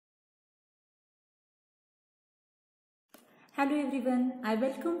Hello everyone, I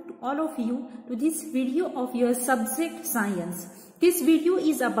welcome to all of you to this video of your subject science. This video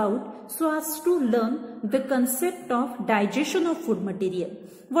is about so as to learn the concept of digestion of food material.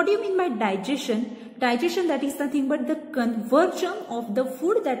 What do you mean by digestion? Digestion, that is nothing but the conversion of the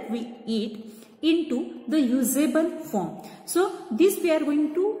food that we eat into the usable form. So this we are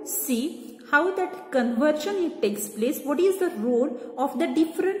going to see how that conversion it takes place, what is the role of the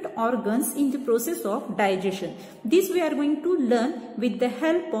different organs in the process of digestion. This we are going to learn with the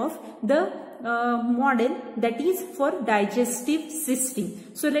help of the model that is for digestive system.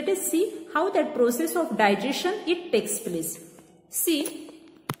 So let us see how that process of digestion it takes place. See,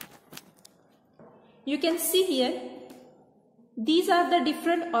 you can see here, these are the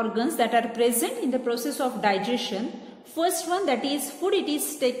different organs that are present in the process of digestion. First one, that is food, it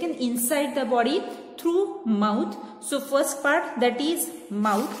is taken inside the body through mouth. So first part, that is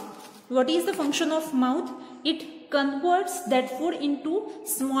mouth. What is the function of mouth? It converts that food into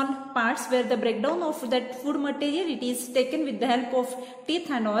small parts where the breakdown of that food material it is taken with the help of teeth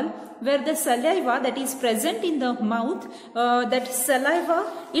and all, where the saliva that is present in the mouth, that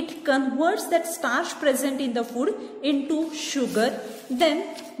saliva it converts that starch present in the food into sugar.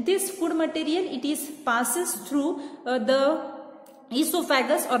 Then this food material it is passes through the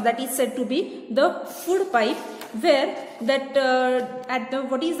esophagus, or that is said to be the food pipe, where that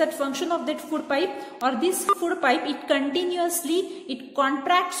what is that function of that food pipe, or this food pipe it continuously it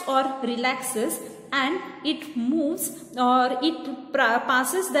contracts or relaxes and it moves or it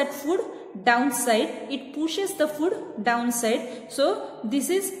passes that food downside, it pushes the food downside. So this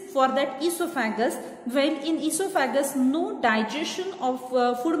is for that esophagus. While in esophagus no digestion of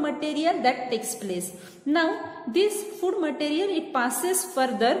food material that takes place. Now this food material it passes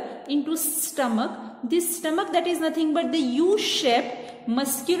further into stomach. This stomach, that is nothing but the U-shaped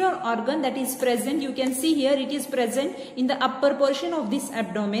muscular organ that is present. You can see here it is present in the upper portion of this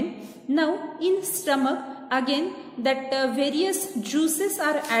abdomen. Now in stomach again that various juices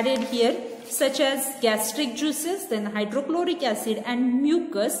are added here, such as gastric juices, then hydrochloric acid and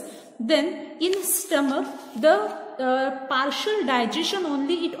mucus. Then in stomach the partial digestion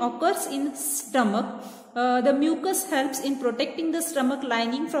only it occurs in stomach. The mucus helps in protecting the stomach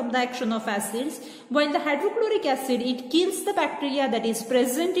lining from the action of acids, while the hydrochloric acid it kills the bacteria that is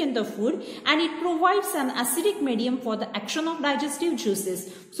present in the food and it provides an acidic medium for the action of digestive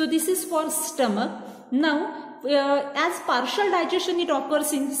juices. So this is for stomach. Now as partial digestion it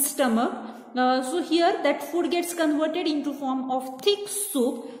occurs in stomach, so here that food gets converted into form of thick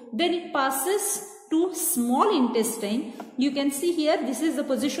soup, then it passes to small intestine. You can see here this is the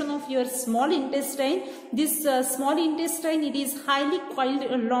position of your small intestine. This small intestine it is highly coiled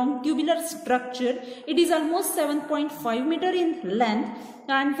long tubular structure. It is almost 7.5 meter in length,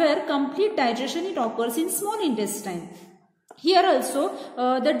 and where complete digestion it occurs in small intestine. Here also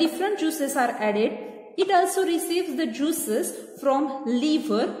the different juices are added. It also receives the juices from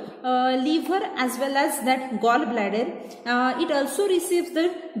liver as well as that gallbladder. It also receives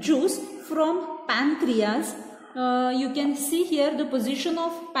the juice from pancreas. You can see here the position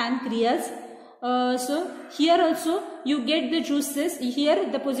of pancreas. So here also you get the juices,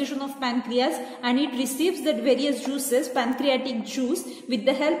 here the position of pancreas, and it receives that various juices, pancreatic juice, with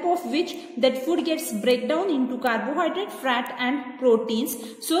the help of which that food gets breakdown into carbohydrate, fat and proteins.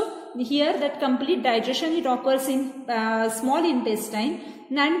 So here that complete digestion it occurs in small intestine,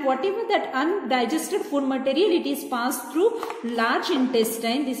 and whatever that undigested food material it is passed through large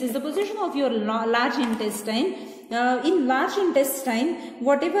intestine. This is the position of your large intestine. In large intestine,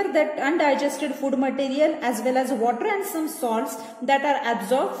 whatever that undigested food material as well as water and some salts that are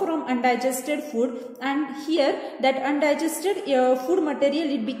absorbed from undigested food, and here that undigested food material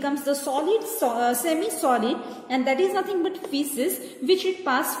it becomes the solid, semi-solid, and that is nothing but feces, which it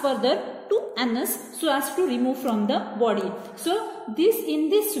passes further to anus so as to remove from the body. So in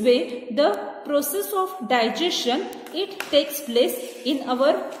this way the process of digestion it takes place in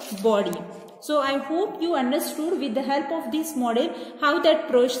our body. So I hope you understood with the help of this model how that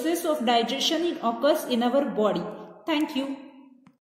process of digestion it occurs in our body. Thank you.